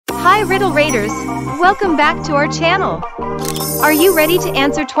Hi Riddle Raiders! Welcome back to our channel. Are you ready to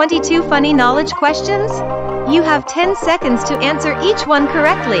answer 22 funny knowledge questions? You have 10 seconds to answer each one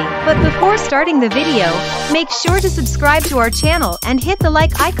correctly, but before starting the video, make sure to subscribe to our channel and hit the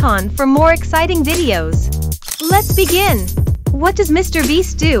like icon for more exciting videos. Let's begin! What does Mr.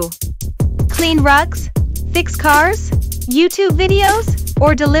 Beast do? Clean rugs? Fix cars? YouTube videos?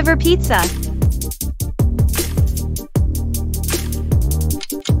 Or deliver pizza?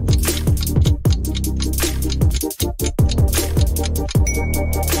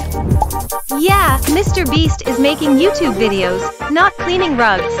 Yeah, Mr. Beast is making YouTube videos, not cleaning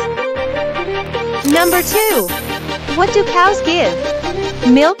rugs. Number 2. What do cows give?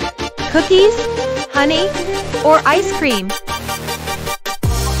 Milk, cookies, honey, or ice cream?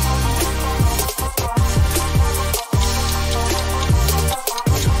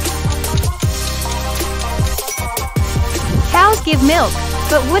 Cows give milk,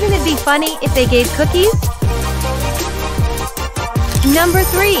 but wouldn't it be funny if they gave cookies? Number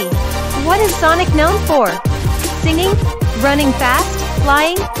 3. What is Sonic known for? Singing, running fast,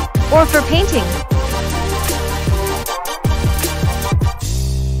 flying, or for painting?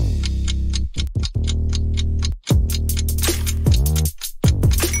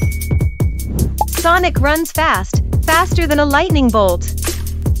 Sonic runs fast, faster than a lightning bolt.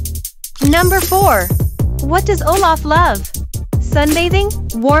 Number 4. What does Olaf love?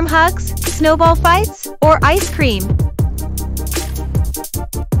 Sunbathing, warm hugs, snowball fights, or ice cream?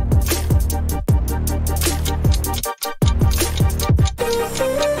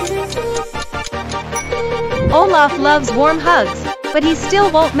 Olaf loves warm hugs, but he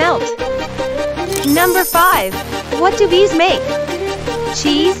still won't melt. Number 5. What do bees make?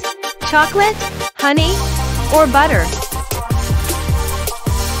 Cheese, chocolate, honey, or butter?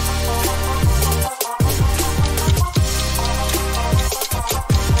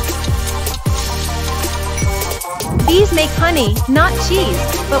 Bees make honey, not cheese,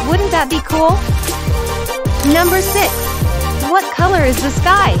 but wouldn't that be cool? Number 6. What color is the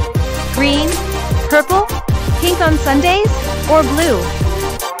sky? Green, purple, pink on Sundays, or blue?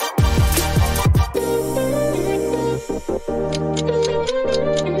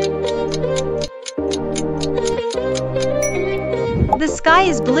 The sky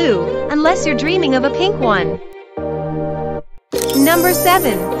is blue, unless you're dreaming of a pink one. Number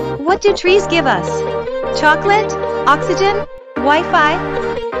 7. What do trees give us? Chocolate, oxygen,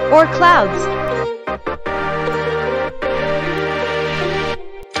 Wi-Fi, or clouds?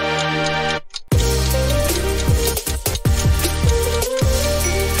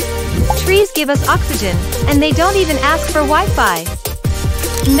 Trees give us oxygen, and they don't even ask for Wi-Fi.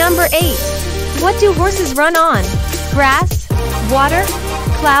 Number 8. What do horses run on? Grass, water,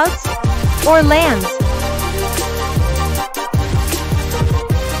 clouds, or lands?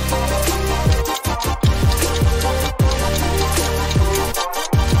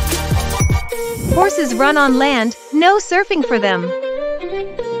 Horses run on land, no surfing for them.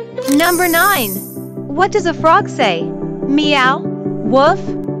 Number 9. What does a frog say? Meow, woof,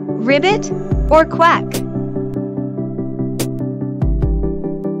 ribbit, or quack?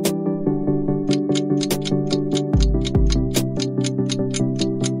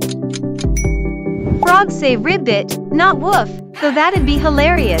 Frogs say ribbit, not woof, though that'd be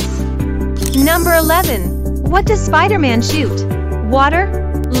hilarious. Number 11. What does Spider-Man shoot? Water,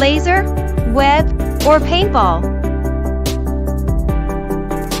 laser, web, or paintball?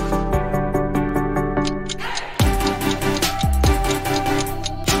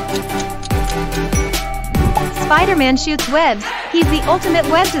 Spider-Man shoots webs, he's the ultimate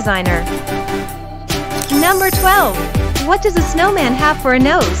web designer. Number 12. What does a snowman have for a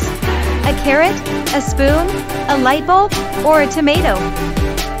nose? A carrot, a spoon, a light bulb, or a tomato?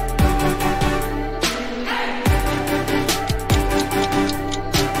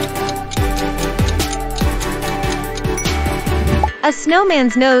 A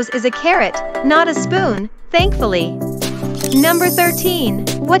snowman's nose is a carrot, not a spoon, thankfully. Number 13.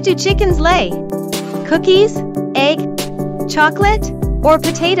 What do chickens lay? Cookies, egg, chocolate, or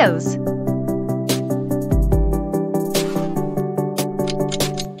potatoes?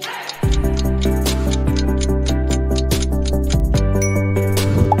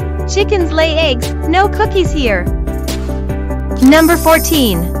 Chickens lay eggs, no cookies here. Number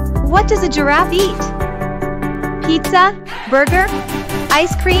 14. What does a giraffe eat? Pizza, burger,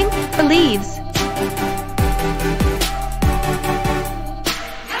 ice cream, or leaves?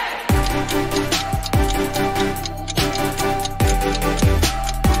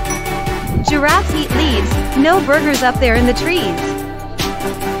 Giraffes eat leaves, no burgers up there in the trees.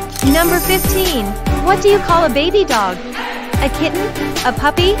 Number 15. What do you call a baby dog? A kitten, a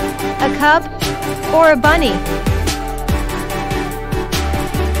puppy, a cub, or a bunny?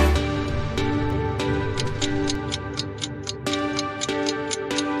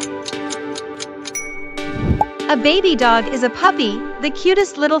 A baby dog is a puppy, the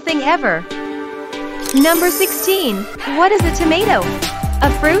cutest little thing ever. Number 16. What is a tomato?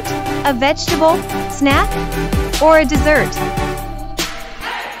 A fruit, a vegetable, snack, or a dessert?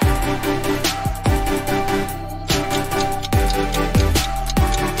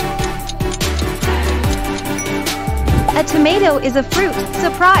 A tomato is a fruit,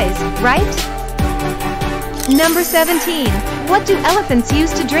 surprise, right? Number 17. What do elephants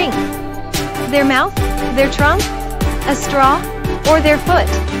use to drink? Their mouth, their trunk, a straw, or their foot?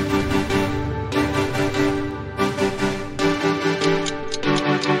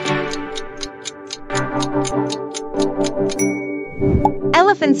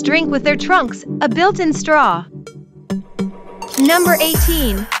 Elephants drink with their trunks, a built-in straw. Number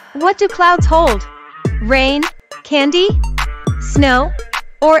 18. What do clouds hold? Rain, candy, snow,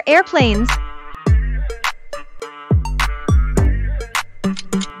 or airplanes?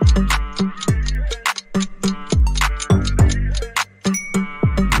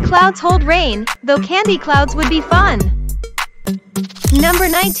 Clouds hold rain, though candy clouds would be fun. Number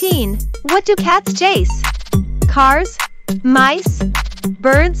 19. What do cats chase? Cars, mice,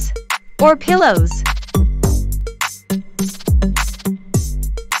 birds, or pillows?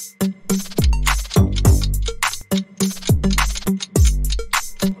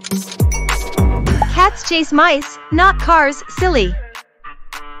 Cats chase mice, not cars, silly.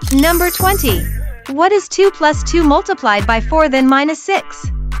 Number 20. What is 2 plus 2 multiplied by 4 then minus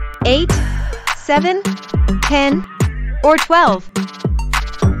 6? 8, 7, 10, or 12?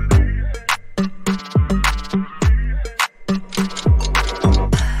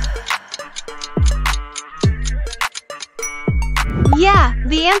 Yeah,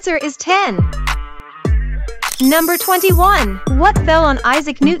 the answer is 10. Number 21. What fell on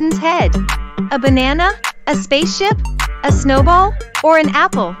Isaac Newton's head? A banana, a spaceship, a snowball, or an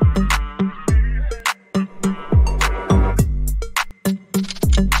apple?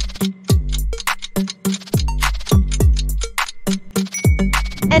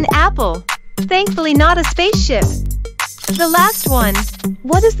 An apple. Thankfully not a spaceship. The last one.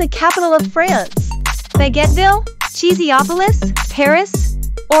 What is the capital of France? Baguetteville, Cheeseopolis, Paris,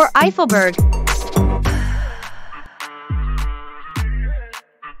 or Eiffelberg?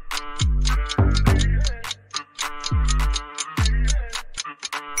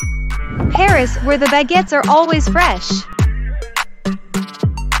 Paris, where the baguettes are always fresh.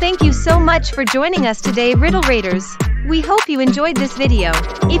 Thank you so much for joining us today, Riddle Raiders. We hope you enjoyed this video.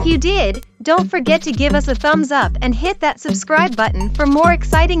 If you did, don't forget to give us a thumbs up and hit that subscribe button for more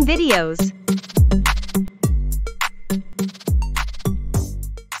exciting videos.